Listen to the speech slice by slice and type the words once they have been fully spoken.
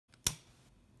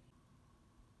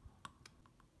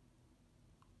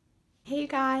Hey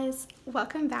guys,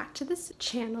 welcome back to this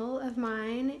channel of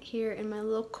mine here in my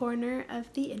little corner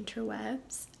of the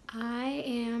interwebs. I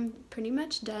am pretty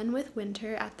much done with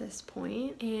winter at this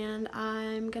point, and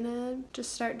I'm gonna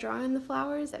just start drawing the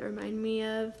flowers that remind me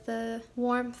of the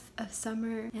warmth of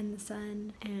summer and the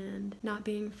sun and not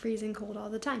being freezing cold all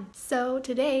the time. So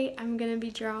today I'm gonna be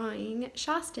drawing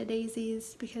Shasta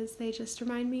Daisies because they just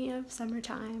remind me of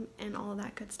summertime and all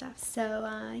that good stuff. So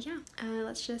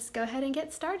let's just go ahead and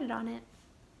get started on it.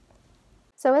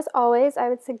 So as always, I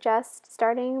would suggest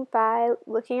starting by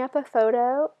looking up a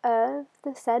photo of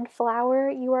the said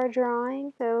flower you are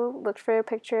drawing. So look for a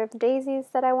picture of the daisies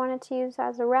that I wanted to use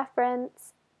as a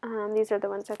reference. These are the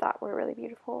ones I thought were really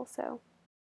beautiful. So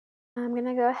I'm going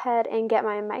to go ahead and get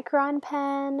my Micron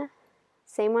pen,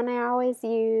 same one I always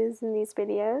use in these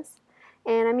videos.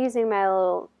 And I'm using my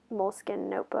little moleskin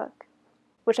notebook,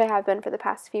 which I have been for the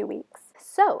past few weeks.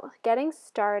 So getting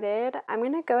started, I'm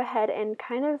going to go ahead and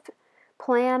kind of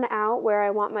plan out where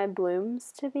I want my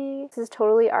blooms to be. This is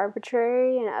totally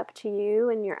arbitrary and up to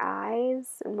you and your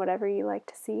eyes and whatever you like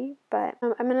to see, but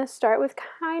I'm going to start with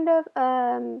kind of,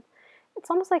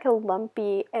 it's almost like a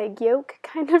lumpy egg yolk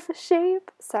kind of a shape.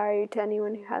 Sorry to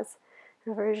anyone who has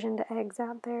an aversion to eggs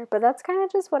out there, but that's kind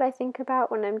of just what I think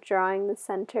about when I'm drawing the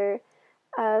center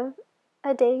of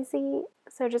a daisy.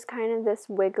 So just kind of this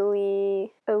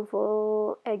wiggly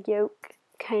oval egg yolk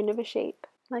kind of a shape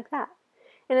like that.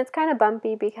 And it's kind of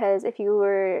bumpy because if you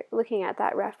were looking at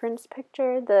that reference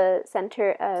picture, the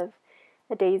center of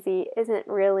a daisy isn't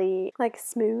really like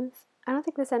smooth. I don't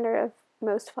think the center of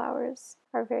most flowers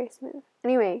are very smooth.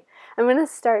 Anyway, I'm going to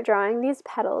start drawing these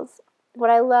petals. What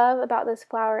I love about this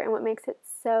flower and what makes it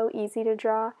so easy to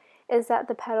draw is that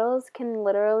the petals can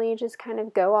literally just kind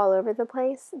of go all over the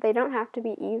place. They don't have to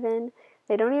be even.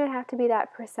 They don't even have to be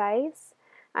that precise.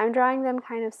 I'm drawing them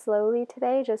kind of slowly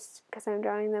today just because I'm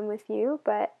drawing them with you,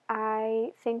 but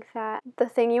I think that the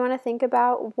thing you want to think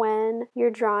about when you're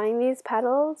drawing these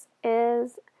petals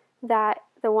is that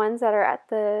the ones that are at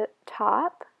the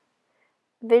top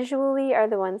visually are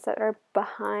the ones that are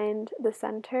behind the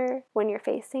center when you're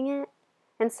facing it,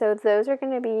 and so those are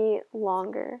going to be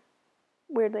longer,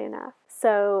 weirdly enough.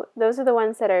 So those are the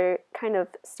ones that are kind of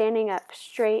standing up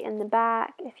straight in the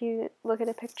back if you look at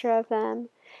a picture of them.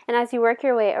 And as you work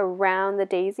your way around the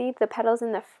daisy, the petals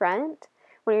in the front,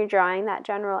 when you're drawing that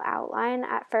general outline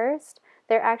at first,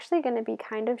 they're actually going to be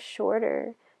kind of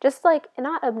shorter. Just like,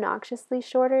 not obnoxiously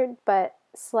shorter, but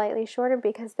slightly shorter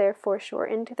because they're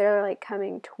foreshortened. They're like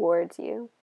coming towards you.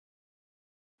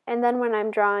 And then when I'm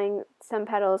drawing some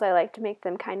petals, I like to make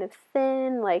them kind of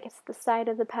thin, like it's the side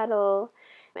of the petal.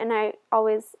 And I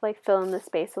always like fill in the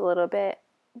space a little bit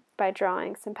by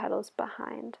drawing some petals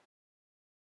behind.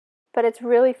 But it's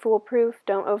really foolproof.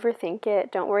 Don't overthink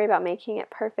it. Don't worry about making it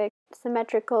perfect,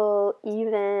 symmetrical,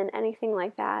 even, anything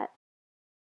like that.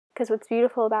 Because what's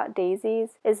beautiful about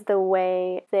daisies is the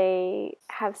way they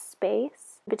have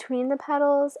space between the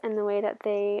petals and the way that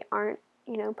they aren't,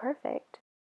 perfect.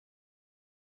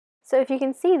 So if you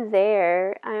can see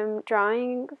there, I'm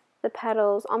drawing the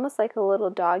petals almost like a little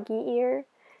doggy ear.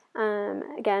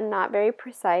 Again, not very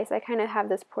precise. I kind of have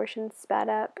this portion sped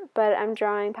up, but I'm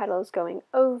drawing petals going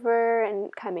over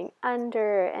and coming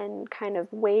under and kind of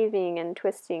waving and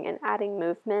twisting and adding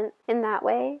movement in that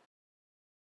way.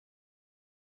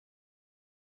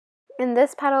 And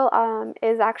this petal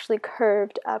is actually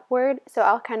curved upward, so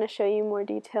I'll kind of show you more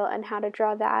detail on how to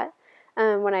draw that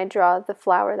when I draw the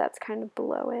flower that's kind of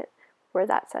below it, where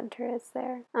that center is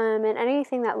there. And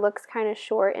anything that looks kind of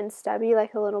short and stubby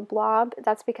like a little blob,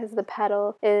 that's because the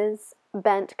petal is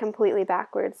bent completely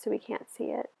backwards so we can't see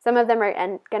it. Some of them are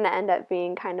going to end up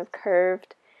being kind of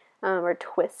curved or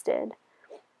twisted.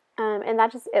 And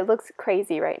that it looks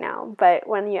crazy right now, but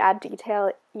when you add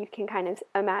detail, you can kind of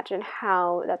imagine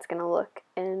how that's going to look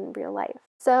in real life.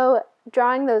 So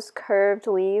drawing those curved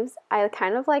leaves, I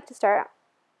kind of like to start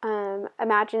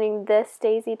imagining this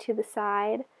daisy to the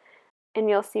side, and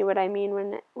you'll see what I mean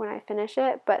when I finish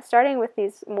it. But starting with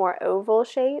these more oval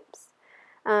shapes,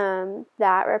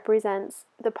 that represents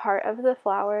the part of the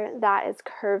flower that is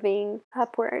curving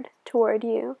upward toward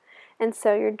you. And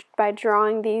so by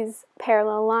drawing these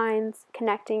parallel lines,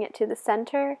 connecting it to the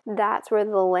center, that's where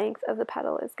the length of the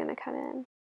petal is going to come in.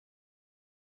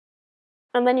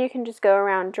 And then you can just go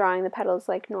around drawing the petals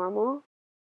like normal.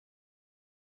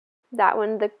 That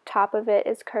one, the top of it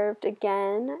is curved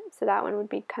again, so that one would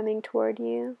be coming toward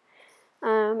you.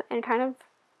 And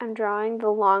I'm drawing the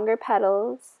longer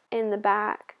petals in the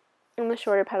back and the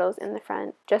shorter petals in the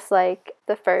front, just like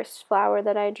the first flower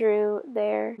that I drew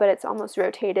there, but it's almost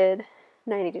rotated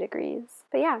 90 degrees.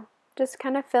 But yeah, Just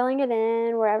kind of filling it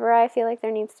in wherever I feel like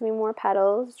there needs to be more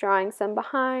petals, drawing some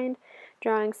behind,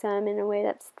 drawing some in a way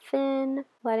that's thin,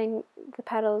 letting the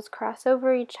petals cross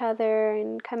over each other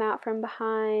and come out from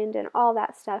behind and all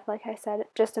that stuff, like I said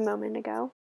just a moment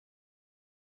ago.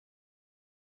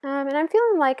 And I'm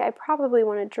feeling like I probably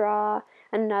want to draw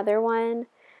another one.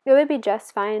 It would be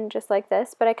just fine just like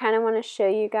this, but I kind of want to show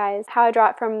you guys how I draw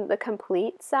it from the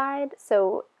complete side.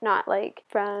 So not like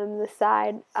from the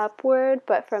side upward,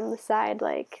 but from the side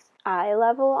like eye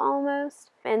level almost.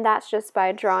 And that's just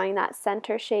by drawing that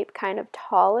center shape kind of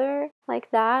taller like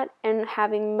that and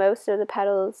having most of the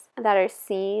petals that are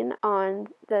seen on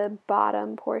the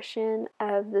bottom portion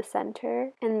of the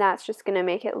center. And that's just going to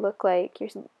make it look like you're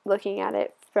looking at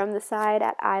it from the side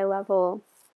at eye level.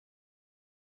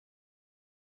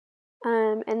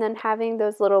 And then having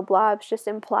those little blobs just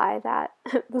imply that,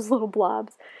 those little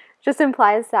blobs, just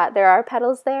implies that there are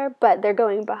petals there, but they're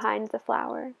going behind the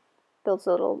flower, those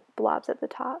little blobs at the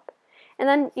top. And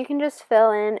then you can just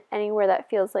fill in anywhere that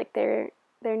feels like there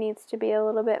needs to be a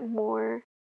little bit more.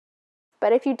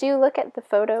 But if you do look at the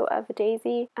photo of a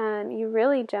daisy, you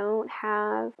really don't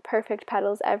have perfect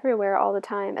petals everywhere all the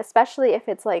time, especially if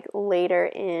it's like later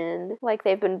in, like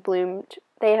they have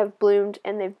bloomed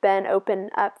and they've been open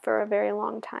up for a very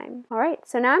long time. Alright,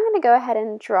 so now I'm going to go ahead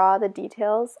and draw the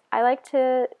details. I like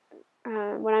to,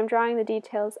 when I'm drawing the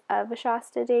details of a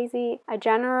Shasta daisy, I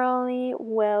generally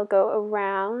will go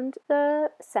around the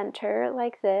center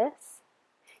like this.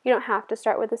 You don't have to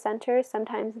start with the center,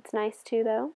 sometimes it's nice to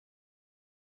though.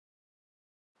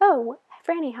 Oh,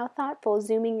 Franny, how thoughtful,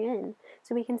 zooming in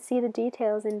so we can see the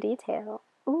details in detail.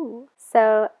 Ooh.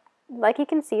 So, like you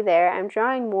can see there, I'm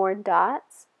drawing more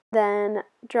dots than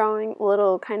drawing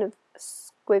little kind of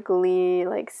squiggly,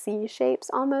 like C shapes,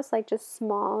 almost like just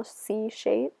small C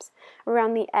shapes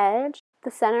around the edge. The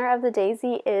center of the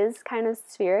daisy is kind of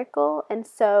spherical, and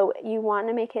so you want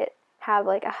to make it have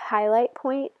like a highlight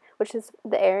point, which is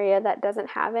the area that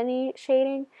doesn't have any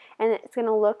shading, and it's going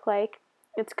to look like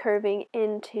it's curving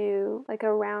into like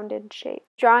a rounded shape.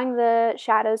 Drawing the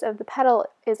shadows of the petal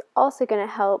is also going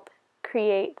to help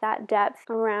create that depth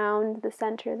around the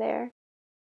center there.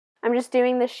 I'm just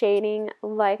doing the shading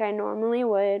like I normally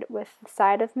would with the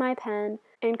side of my pen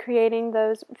and creating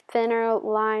those thinner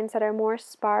lines that are more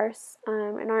sparse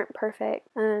and aren't perfect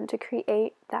to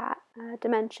create that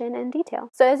dimension and detail.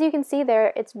 So as you can see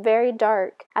there, it's very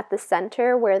dark at the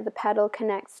center where the petal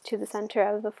connects to the center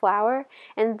of the flower,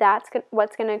 and that's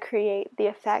what's going to create the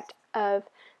effect of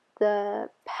the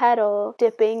petal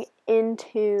dipping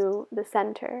into the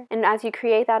center. And as you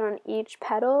create that on each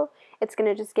petal, it's going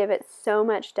to just give it so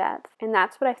much depth. And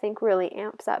that's what I think really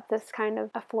amps up this kind of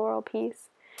a floral piece,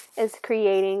 is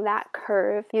creating that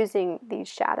curve using these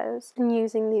shadows and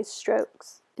using these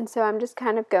strokes. And so I'm just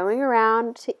kind of going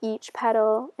around to each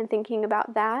petal and thinking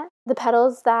about that. The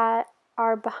petals that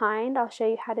are behind, I'll show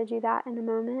you how to do that in a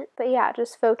moment. But yeah,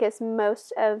 just focus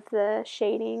most of the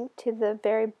shading to the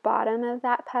very bottom of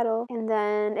that petal. And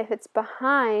then if it's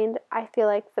behind, I feel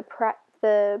like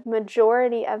the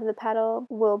majority of the petal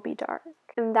will be dark.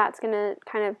 And that's going to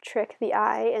kind of trick the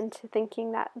eye into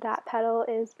thinking that that petal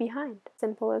is behind.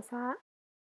 Simple as that.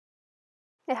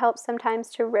 It helps sometimes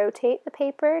to rotate the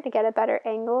paper to get a better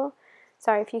angle.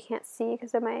 Sorry if you can't see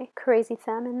because of my crazy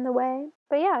thumb in the way.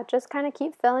 But yeah, just kind of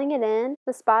keep filling it in.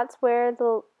 The spots where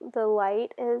the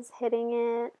light is hitting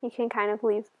it, you can kind of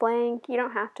leave blank. You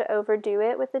don't have to overdo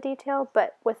it with the detail,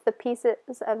 but with the pieces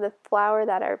of the flower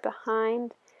that are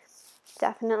behind,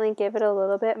 definitely give it a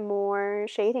little bit more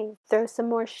shading. Throw some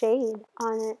more shade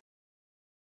on it.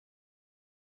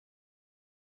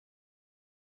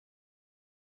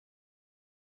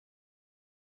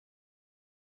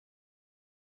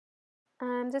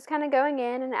 Just kind of going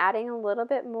in and adding a little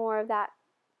bit more of that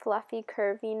fluffy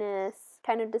curviness,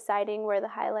 kind of deciding where the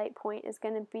highlight point is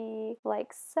going to be,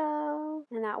 like so,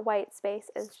 and that white space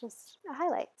is just a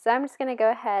highlight. So I'm just going to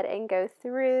go ahead and go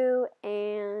through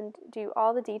and do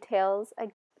all the details.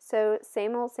 So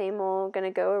same old, going to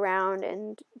go around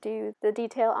and do the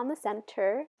detail on the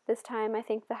center. This time I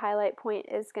think the highlight point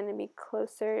is going to be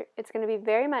closer. It's going to be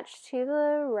very much to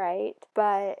the right,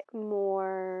 but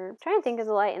more, I'm trying to think of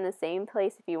the light in the same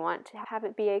place if you want to have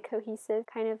it be a cohesive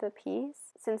kind of a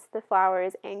piece. Since the flower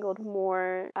is angled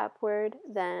more upward,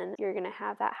 then you're going to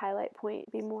have that highlight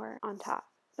point be more on top.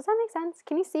 Does that make sense?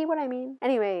 Can you see what I mean?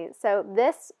 Anyway, so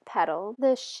this petal,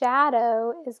 the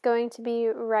shadow is going to be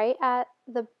right at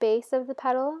the base of the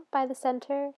petal by the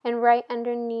center and right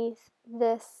underneath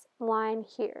this line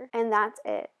here. And that's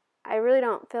it. I really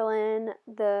don't fill in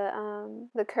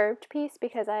the curved piece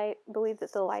because I believe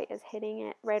that the light is hitting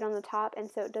it right on the top, and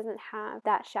so it doesn't have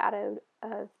that shadow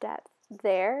of depth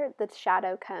there. The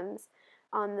shadow comes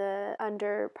on the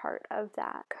under part of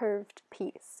that curved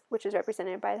piece, which is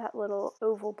represented by that little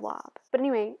oval blob. But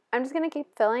anyway, I'm just going to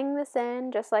keep filling this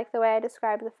in just like the way I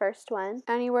described the first one.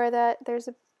 Anywhere that there's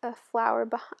a flower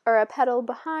or a petal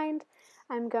behind,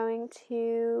 I'm going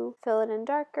to fill it in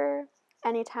darker.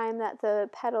 Anytime that the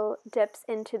petal dips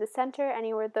into the center,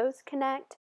 anywhere those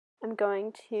connect, I'm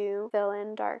going to fill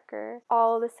in darker.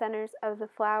 All the centers of the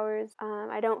flowers,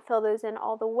 I don't fill those in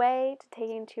all the way to take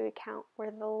into account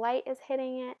where the light is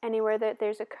hitting it. Anywhere that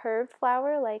there's a curved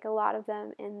flower, like a lot of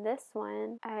them in this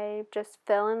one, I just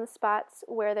fill in the spots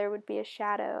where there would be a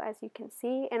shadow, as you can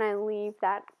see, and I leave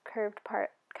that curved part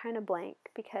kind of blank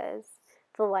because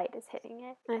the light is hitting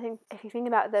it. And I think if you think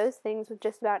about those things with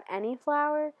just about any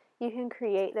flower, you can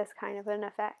create this kind of an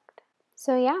effect.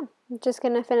 So yeah, I'm just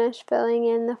going to finish filling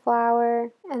in the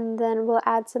flower and then we'll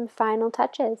add some final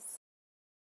touches.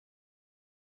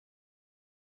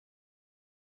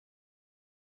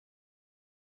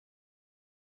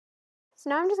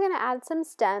 So now I'm just going to add some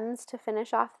stems to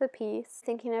finish off the piece,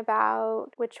 thinking about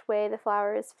which way the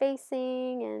flower is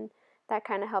facing, and that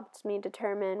kind of helped me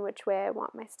determine which way I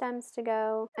want my stems to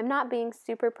go. I'm not being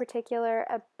super particular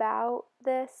about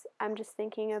this. I'm just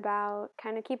thinking about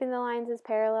kind of keeping the lines as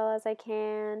parallel as I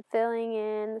can, filling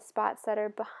in the spots that are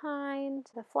behind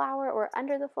the flower or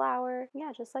under the flower.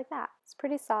 Yeah, just like that. It's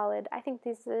pretty solid. I think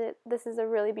this is a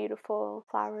really beautiful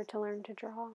flower to learn to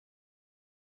draw.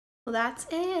 Well, that's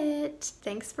it.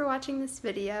 Thanks for watching this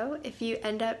video. If you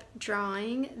end up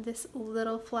drawing this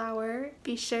little flower,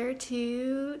 be sure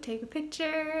to take a picture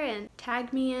and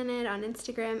tag me in it on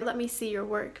Instagram. Let me see your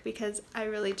work because I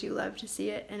really do love to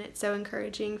see it, and it's so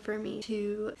encouraging for me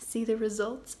to see the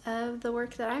results of the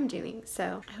work that I'm doing.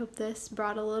 So I hope this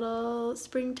brought a little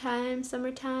springtime,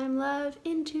 summertime love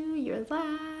into your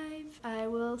life. I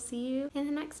will see you in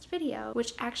the next video,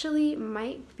 which actually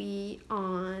might be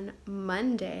on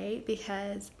Monday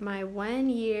because my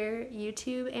 1-year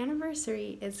YouTube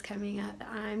anniversary is coming up.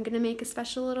 I'm gonna make a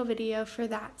special little video for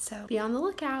that, so be on the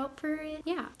lookout for it.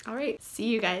 Yeah, all right, see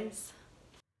you guys.